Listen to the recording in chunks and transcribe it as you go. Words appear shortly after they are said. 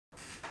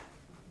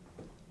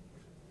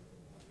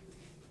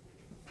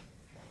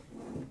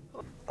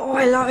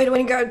I love it when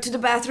you go to the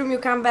bathroom, you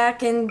come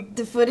back and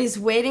the food is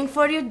waiting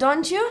for you,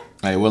 don't you?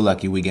 Hey, we're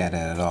lucky we got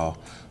that at all.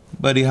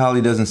 Buddy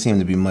Holly doesn't seem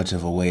to be much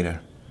of a waiter.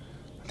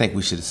 I think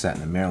we should have sat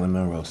in the Marilyn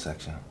Monroe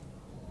section.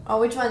 Oh,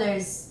 which one?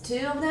 There's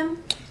two of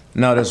them?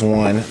 No, there's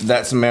one.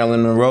 That's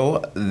Marilyn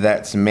Monroe,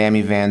 that's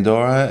Mammy Van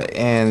Dora,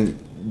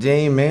 and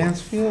Jane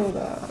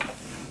Mansfield.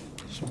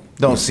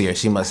 Don't see her,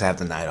 she must have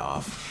the night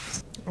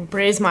off. I'm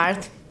pretty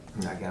smart.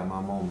 I got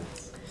my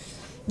moments.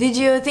 Did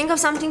you think of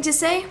something to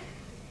say?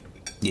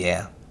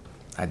 Yeah,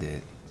 I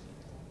did.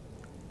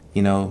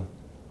 You know,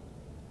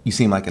 you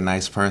seem like a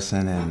nice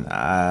person, and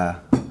I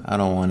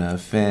don't want to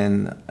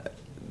offend.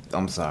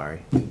 I'm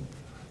sorry.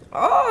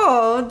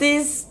 Oh,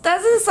 this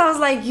doesn't sound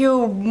like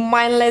you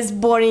mindless,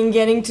 boring,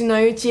 getting to know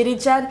you chitty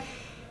chat.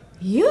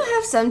 You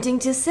have something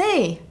to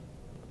say.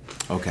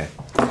 Okay.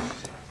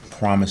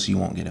 Promise you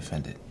won't get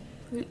offended.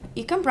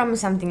 You can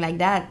promise something like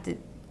that.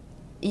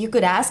 You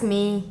could ask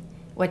me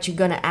what you're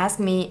gonna ask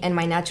me, and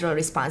my natural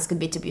response could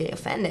be to be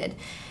offended.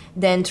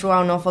 Then,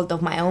 through no fault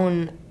of my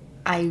own,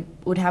 I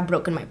would have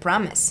broken my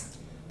promise.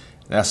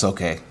 That's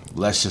okay.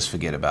 Let's just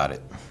forget about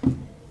it.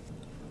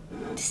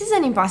 This is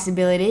an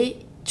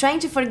impossibility. Trying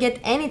to forget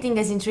anything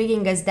as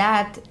intriguing as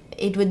that,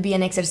 it would be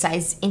an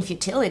exercise in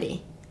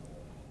futility.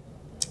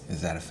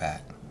 Is that a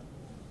fact?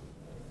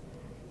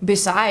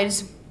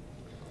 Besides,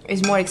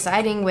 it's more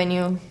exciting when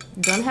you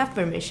don't have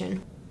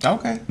permission.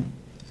 Okay.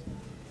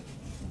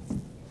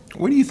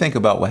 What do you think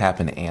about what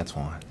happened to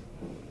Antoine?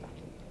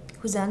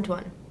 Who's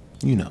Antoine?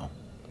 You know,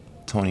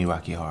 Tony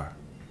Rocky Horror.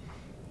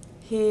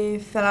 He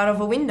fell out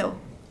of a window.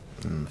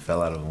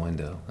 Fell out of a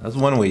window. That's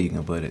one way you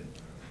can put it.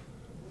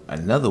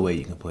 Another way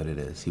you can put it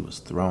is he was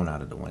thrown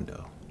out of the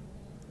window.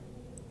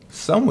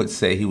 Some would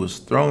say he was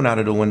thrown out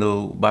of the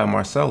window by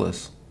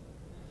Marcellus.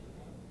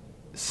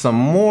 Some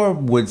more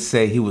would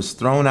say he was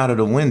thrown out of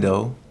the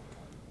window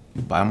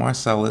by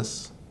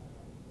Marcellus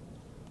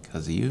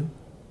because of you.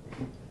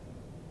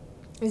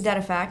 Is that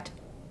a fact?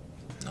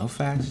 No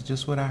facts,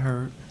 just what I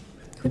heard.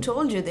 Who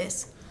told you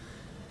this?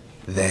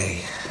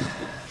 They.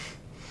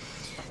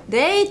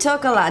 They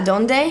talk a lot,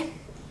 don't they?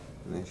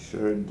 They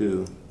sure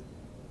do.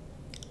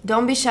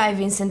 Don't be shy,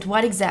 Vincent.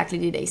 What exactly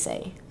did they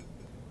say?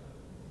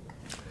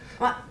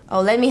 What?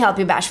 Oh, let me help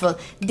you, Bashful.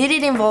 Did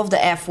it involve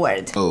the F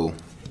word? Oh,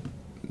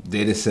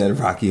 they just said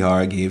Rocky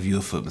Horror gave you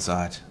a foot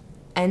massage.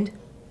 And?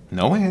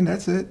 No, and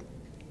that's it.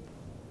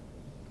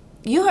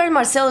 You heard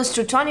Marcellus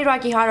threw Tony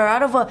Rocky Horror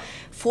out of a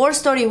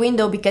 4-story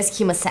window because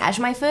he massaged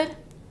my foot?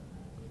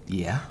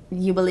 Yeah.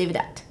 You believe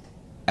that?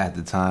 At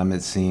the time,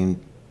 it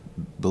seemed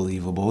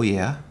believable,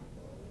 yeah.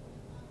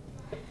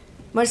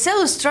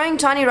 Marcellus throwing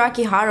Tony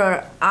Rocky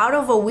Horror out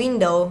of a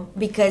window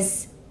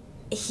because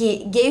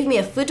he gave me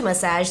a foot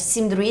massage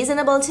seemed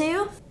reasonable to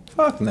you?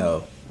 Fuck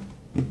no.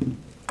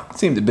 It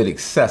seemed a bit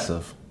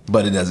excessive,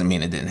 but it doesn't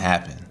mean it didn't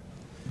happen.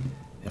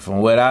 And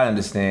from what I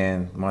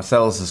understand,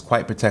 Marcellus is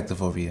quite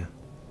protective over you.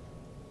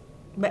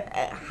 But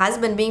a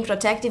husband being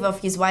protective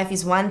of his wife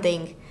is one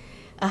thing.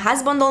 A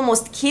husband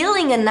almost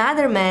killing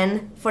another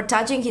man for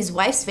touching his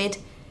wife's feet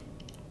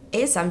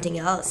is something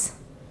else.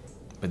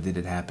 But did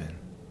it happen?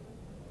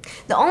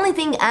 The only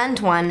thing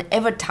Antoine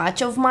ever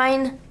touched of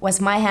mine was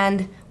my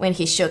hand when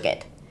he shook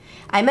it.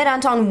 I met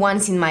Antoine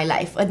once in my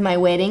life, at my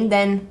wedding,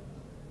 then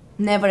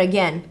never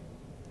again.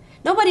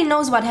 Nobody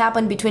knows what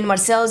happened between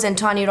Marcellus and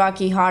Tony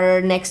Rocky Horror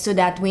next to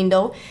that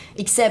window,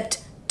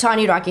 except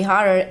Tony Rocky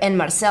Horror and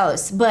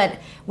Marcellus. But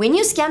when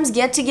you scams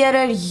get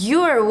together,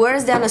 you are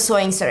worse than a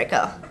sewing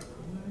circle.